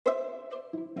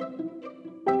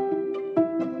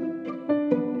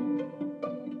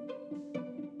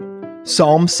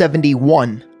Psalm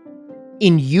 71.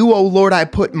 In you, O Lord, I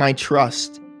put my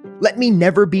trust. Let me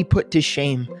never be put to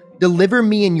shame. Deliver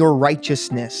me in your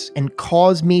righteousness and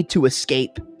cause me to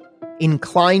escape.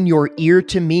 Incline your ear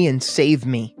to me and save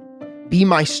me. Be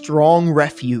my strong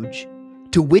refuge,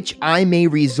 to which I may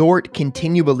resort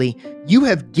continually. You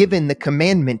have given the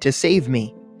commandment to save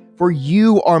me. For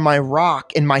you are my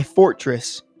rock and my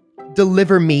fortress.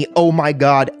 Deliver me, O my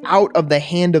God, out of the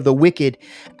hand of the wicked,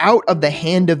 out of the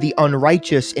hand of the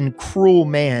unrighteous and cruel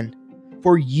man.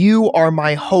 For you are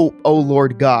my hope, O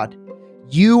Lord God.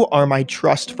 You are my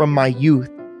trust from my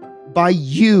youth. By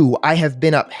you I have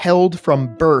been upheld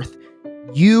from birth.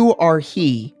 You are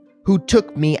he who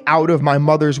took me out of my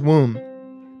mother's womb.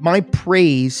 My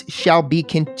praise shall be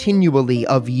continually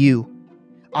of you.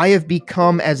 I have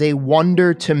become as a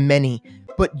wonder to many,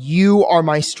 but you are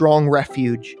my strong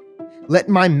refuge. Let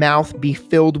my mouth be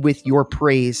filled with your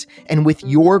praise and with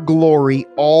your glory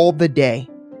all the day.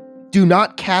 Do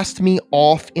not cast me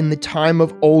off in the time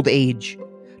of old age.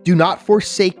 Do not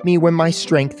forsake me when my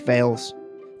strength fails.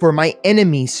 For my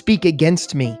enemies speak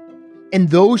against me, and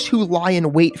those who lie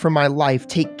in wait for my life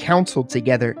take counsel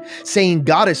together, saying,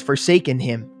 God has forsaken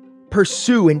him.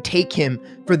 Pursue and take him,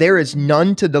 for there is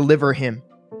none to deliver him.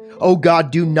 O God,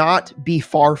 do not be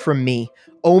far from me.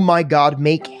 O my God,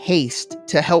 make haste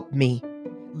to help me.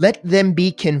 Let them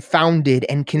be confounded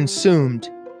and consumed,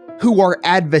 who are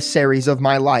adversaries of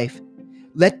my life.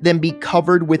 Let them be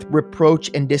covered with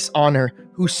reproach and dishonor,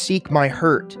 who seek my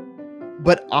hurt.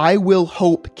 But I will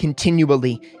hope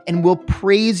continually, and will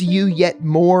praise you yet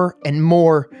more and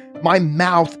more. My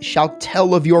mouth shall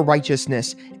tell of your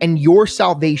righteousness, and your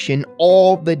salvation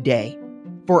all the day.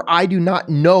 For I do not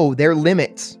know their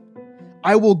limits.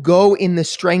 I will go in the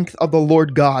strength of the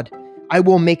Lord God. I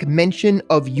will make mention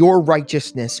of your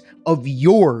righteousness, of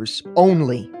yours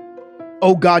only.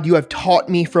 O God, you have taught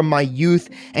me from my youth,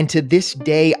 and to this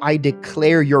day I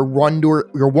declare your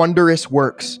wondrous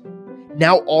works.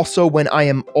 Now also when I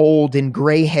am old and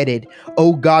gray-headed,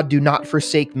 O God, do not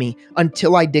forsake me,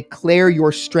 until I declare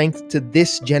your strength to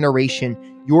this generation,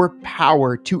 your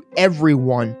power to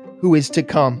everyone who is to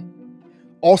come.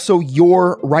 Also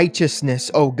your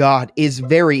righteousness, O God, is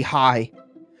very high.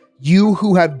 You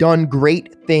who have done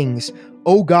great things,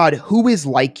 O God, who is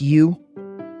like you?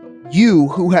 You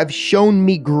who have shown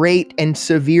me great and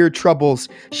severe troubles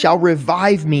shall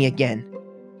revive me again,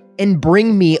 and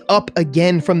bring me up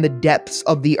again from the depths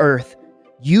of the earth.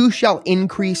 You shall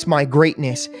increase my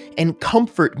greatness and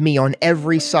comfort me on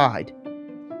every side.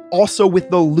 Also with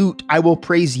the lute I will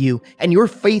praise you, and your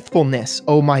faithfulness,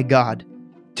 O my God.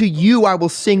 To you I will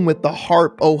sing with the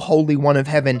harp, O Holy One of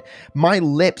Heaven. My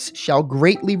lips shall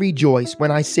greatly rejoice when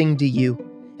I sing to you.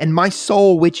 And my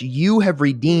soul which you have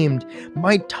redeemed,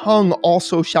 my tongue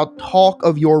also shall talk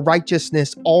of your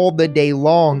righteousness all the day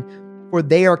long, for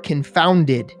they are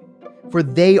confounded, for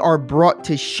they are brought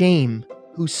to shame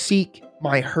who seek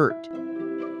my hurt.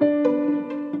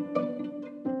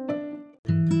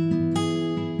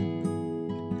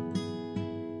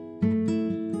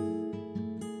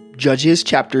 Judges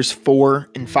chapters 4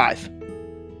 and 5.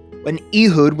 When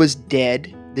Ehud was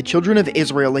dead, the children of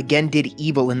Israel again did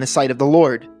evil in the sight of the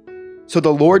Lord. So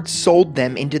the Lord sold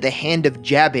them into the hand of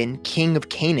Jabin, king of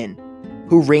Canaan,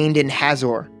 who reigned in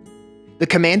Hazor. The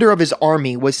commander of his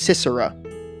army was Sisera,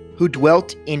 who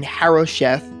dwelt in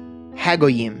Harosheth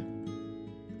Hagoyim.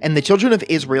 And the children of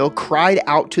Israel cried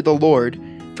out to the Lord,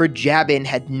 for Jabin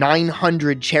had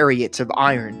 900 chariots of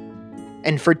iron.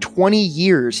 And for 20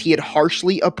 years he had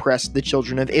harshly oppressed the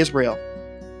children of Israel.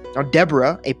 Now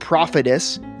Deborah, a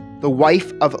prophetess, the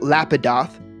wife of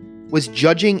Lapidoth, was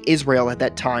judging Israel at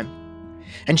that time.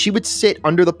 And she would sit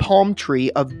under the palm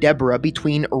tree of Deborah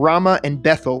between Ramah and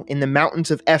Bethel in the mountains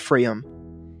of Ephraim.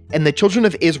 And the children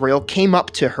of Israel came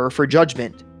up to her for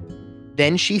judgment.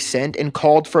 Then she sent and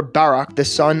called for Barak the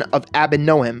son of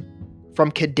Abinoam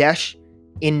from Kadesh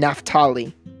in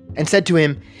Naphtali, and said to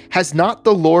him, Has not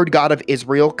the Lord God of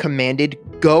Israel commanded,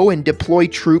 Go and deploy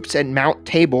troops at Mount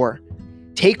Tabor?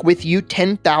 Take with you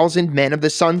 10,000 men of the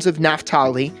sons of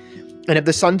Naphtali and of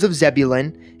the sons of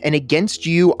Zebulun, and against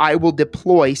you I will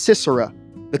deploy Sisera,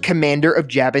 the commander of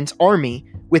Jabin's army,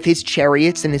 with his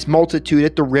chariots and his multitude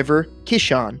at the river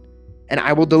Kishon, and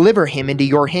I will deliver him into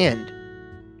your hand.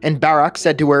 And Barak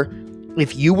said to her,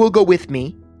 If you will go with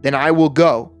me, then I will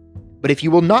go. But if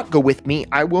you will not go with me,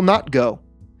 I will not go.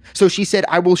 So she said,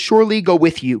 I will surely go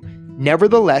with you.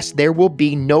 Nevertheless, there will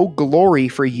be no glory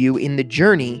for you in the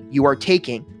journey you are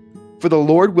taking, for the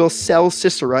Lord will sell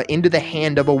Sisera into the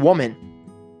hand of a woman.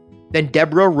 Then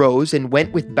Deborah rose and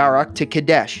went with Barak to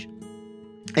Kadesh.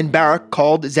 And Barak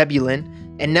called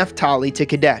Zebulun and Naphtali to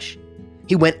Kadesh.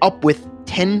 He went up with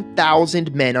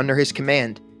 10,000 men under his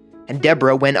command, and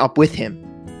Deborah went up with him.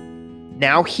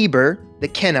 Now Heber, the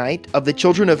Kenite of the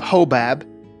children of Hobab,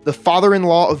 the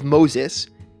father-in-law of Moses,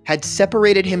 had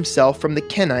separated himself from the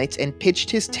Kenites and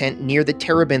pitched his tent near the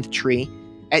terebinth tree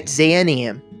at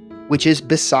Zaanaim, which is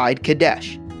beside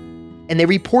Kadesh. And they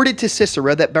reported to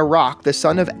Sisera that Barak, the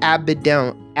son of Abinoam,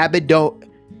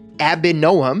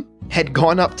 had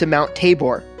gone up to Mount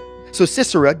Tabor. So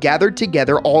Sisera gathered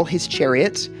together all his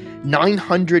chariots,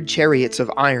 900 chariots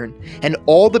of iron, and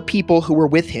all the people who were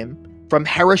with him, from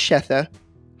Harosheth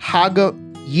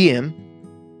Hagoyim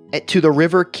to the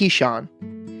river Kishon.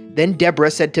 Then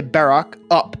Deborah said to Barak,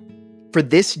 "Up, for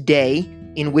this day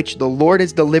in which the Lord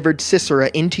has delivered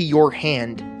Sisera into your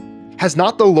hand. Has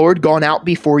not the Lord gone out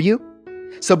before you?"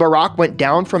 So Barak went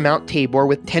down from Mount Tabor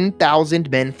with 10,000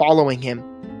 men following him.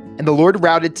 And the Lord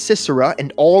routed Sisera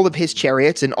and all of his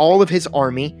chariots and all of his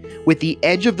army with the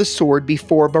edge of the sword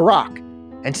before Barak.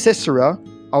 And Sisera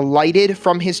alighted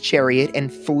from his chariot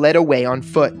and fled away on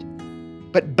foot.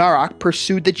 But Barak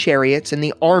pursued the chariots and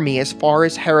the army as far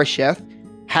as Harosheth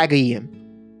Hagoyim.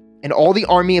 And all the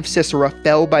army of Sisera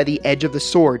fell by the edge of the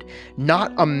sword.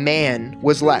 Not a man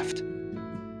was left.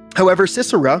 However,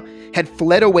 Sisera had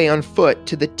fled away on foot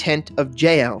to the tent of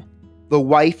Jael, the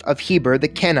wife of Heber the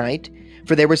Kenite,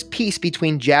 for there was peace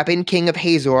between Jabin king of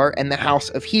Hazor and the house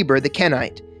of Heber the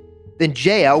Kenite. Then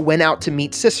Jael went out to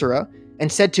meet Sisera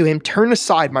and said to him, "Turn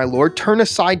aside, my lord, turn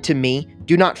aside to me,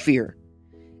 do not fear."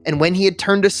 And when he had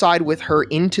turned aside with her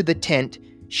into the tent,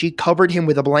 she covered him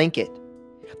with a blanket.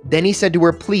 Then he said to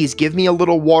her, "Please give me a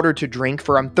little water to drink,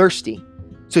 for I'm thirsty."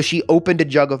 So she opened a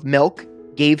jug of milk,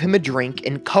 gave him a drink,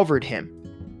 and covered him.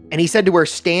 And he said to her,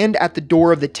 "Stand at the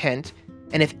door of the tent,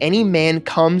 and if any man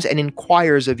comes and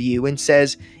inquires of you and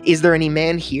says, 'Is there any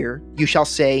man here?' you shall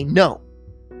say, 'No.'"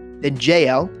 Then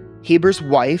Jael, Heber's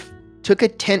wife, took a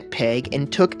tent peg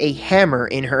and took a hammer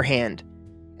in her hand,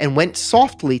 and went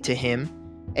softly to him,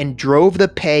 and drove the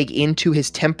peg into his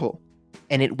temple,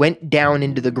 and it went down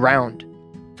into the ground,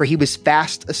 for he was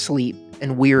fast asleep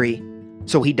and weary,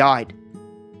 so he died.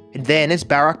 And then, as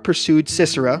Barak pursued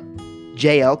Sisera,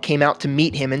 Jael came out to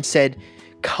meet him and said,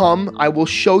 "Come, I will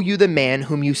show you the man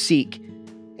whom you seek."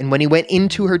 And when he went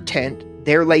into her tent,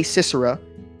 there lay Sisera,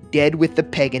 dead with the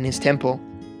peg in his temple.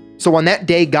 So on that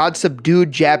day God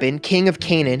subdued Jabin, king of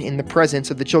Canaan, in the presence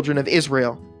of the children of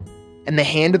Israel. And the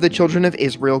hand of the children of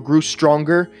Israel grew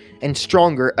stronger and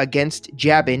stronger against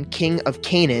Jabin, king of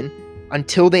Canaan,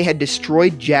 until they had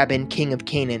destroyed Jabin, king of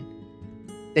Canaan.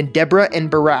 Then Deborah and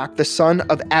Barak, the son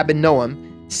of Abinoam,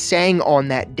 sang on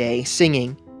that day,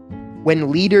 singing,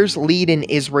 "When leaders lead in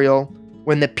Israel,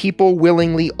 when the people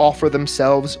willingly offer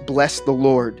themselves, bless the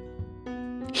Lord.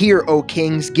 Hear, O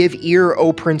kings, give ear,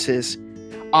 O princes.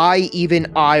 I, even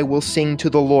I, will sing to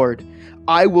the Lord.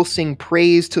 I will sing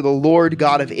praise to the Lord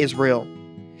God of Israel.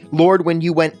 Lord, when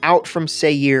you went out from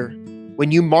Seir,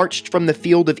 when you marched from the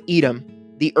field of Edom,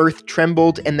 the earth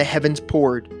trembled and the heavens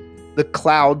poured. The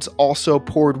clouds also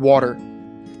poured water.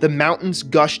 The mountains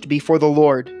gushed before the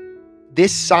Lord.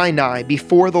 This Sinai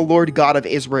before the Lord God of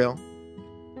Israel.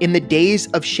 In the days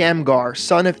of Shamgar,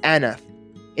 son of Anath,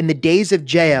 in the days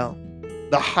of Jael,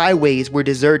 the highways were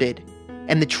deserted,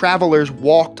 and the travelers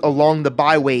walked along the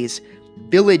byways.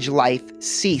 Village life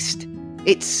ceased.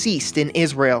 It ceased in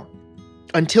Israel.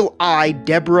 Until I,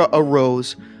 Deborah,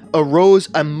 arose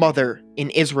a mother in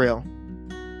Israel.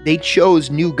 They chose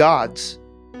new gods.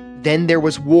 Then there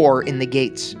was war in the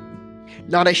gates.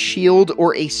 Not a shield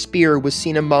or a spear was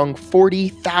seen among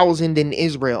 40,000 in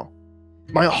Israel.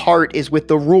 My heart is with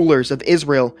the rulers of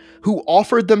Israel, who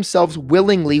offered themselves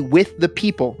willingly with the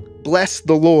people. Bless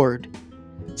the Lord.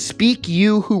 Speak,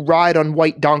 you who ride on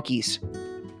white donkeys,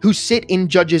 who sit in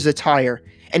judges' attire,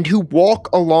 and who walk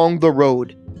along the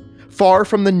road. Far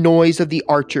from the noise of the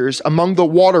archers, among the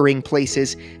watering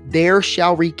places, there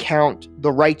shall recount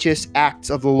the righteous acts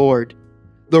of the Lord,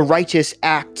 the righteous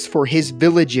acts for his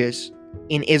villages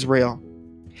in Israel.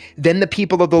 Then the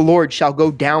people of the Lord shall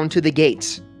go down to the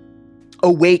gates.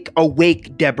 Awake,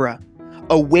 awake, Deborah.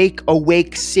 Awake,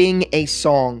 awake, sing a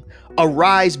song.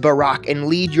 Arise, Barak, and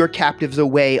lead your captives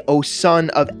away, O son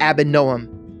of Abinoam.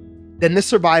 Then the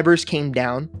survivors came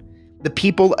down, the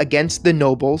people against the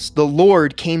nobles. The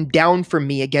Lord came down from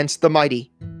me against the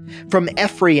mighty. From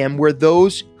Ephraim were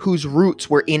those whose roots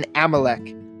were in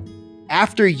Amalek.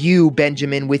 After you,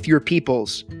 Benjamin, with your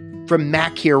peoples. From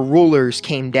Machir rulers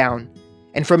came down,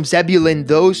 and from Zebulun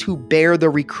those who bear the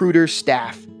recruiter's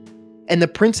staff. And the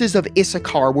princes of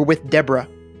Issachar were with Deborah.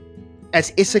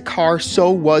 As Issachar,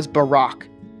 so was Barak,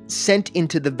 sent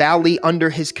into the valley under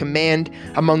his command.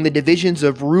 Among the divisions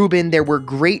of Reuben there were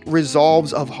great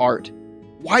resolves of heart.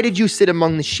 Why did you sit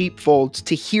among the sheepfolds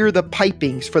to hear the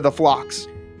pipings for the flocks?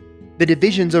 The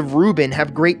divisions of Reuben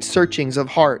have great searchings of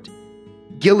heart.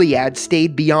 Gilead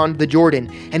stayed beyond the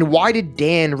Jordan, and why did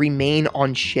Dan remain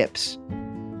on ships?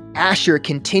 Asher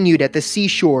continued at the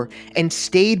seashore and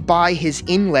stayed by his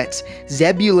inlets.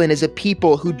 Zebulun is a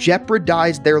people who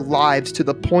jeopardized their lives to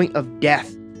the point of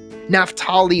death.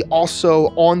 Naphtali also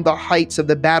on the heights of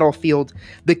the battlefield.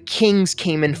 The kings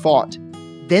came and fought.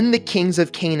 Then the kings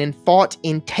of Canaan fought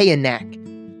in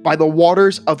Taanach by the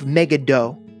waters of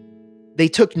Megiddo. They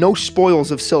took no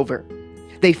spoils of silver.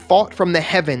 They fought from the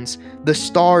heavens. The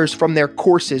stars from their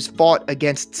courses fought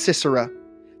against Sisera.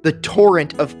 The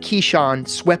torrent of Kishon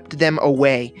swept them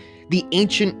away. The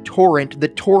ancient torrent, the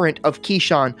torrent of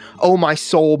Kishon, O my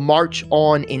soul, march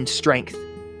on in strength.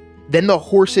 Then the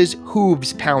horses'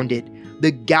 hooves pounded, the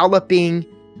galloping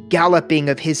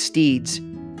of his steeds.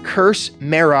 Curse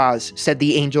Meroz, said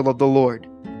the angel of the Lord.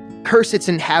 Curse its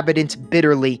inhabitants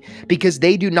bitterly, because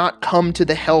they do not come to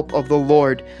the help of the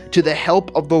Lord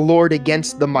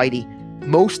against the mighty.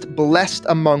 Most blessed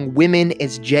among women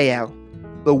is Jael,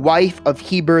 the wife of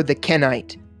Heber the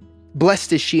Kenite.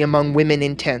 Blessed is she among women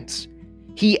in tents.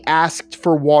 He asked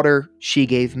for water, she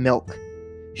gave milk.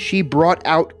 She brought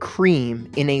out cream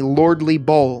in a lordly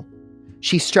bowl.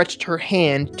 She stretched her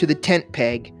hand to the tent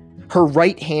peg, her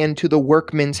right hand to the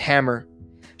workman's hammer.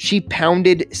 She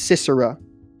pounded Sisera.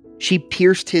 She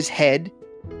pierced his head.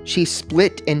 She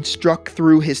split and struck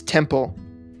through his temple.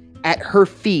 At her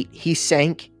feet he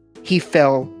sank, he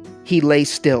fell, he lay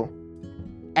still.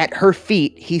 At her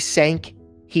feet he sank,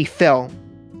 he fell.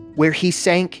 Where he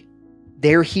sank,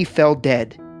 there he fell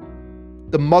dead.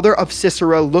 The mother of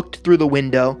Sisera looked through the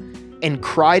window and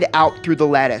cried out through the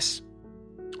lattice.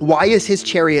 Why is his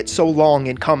chariot so long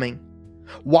in coming?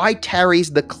 Why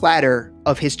tarries the clatter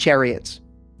of his chariots?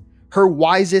 Her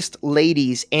wisest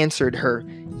ladies answered her.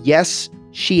 Yes,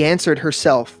 she answered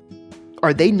herself.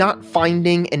 Are they not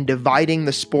finding and dividing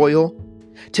the spoil?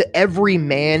 To every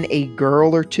man a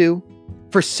girl or two?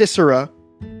 For Sisera,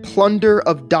 plunder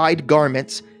of dyed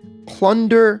garments,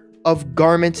 plunder of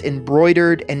garments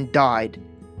embroidered and dyed,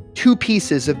 2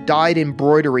 pieces of dyed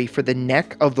embroidery for the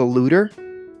neck of the looter?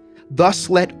 Thus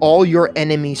let all your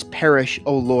enemies perish,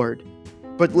 O Lord,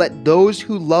 but let those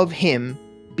who love him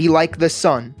be like the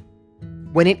sun.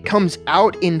 When it comes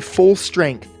out in full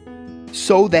strength,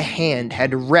 so the hand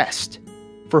had rest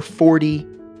for 40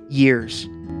 years.